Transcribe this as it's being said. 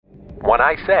When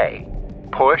I say,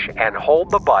 push and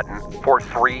hold the button for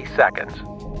 3 seconds.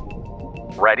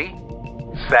 Ready,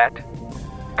 set,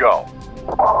 go.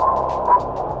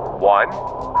 1,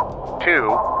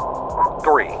 2,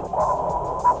 3.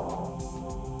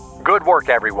 Good work,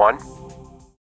 everyone.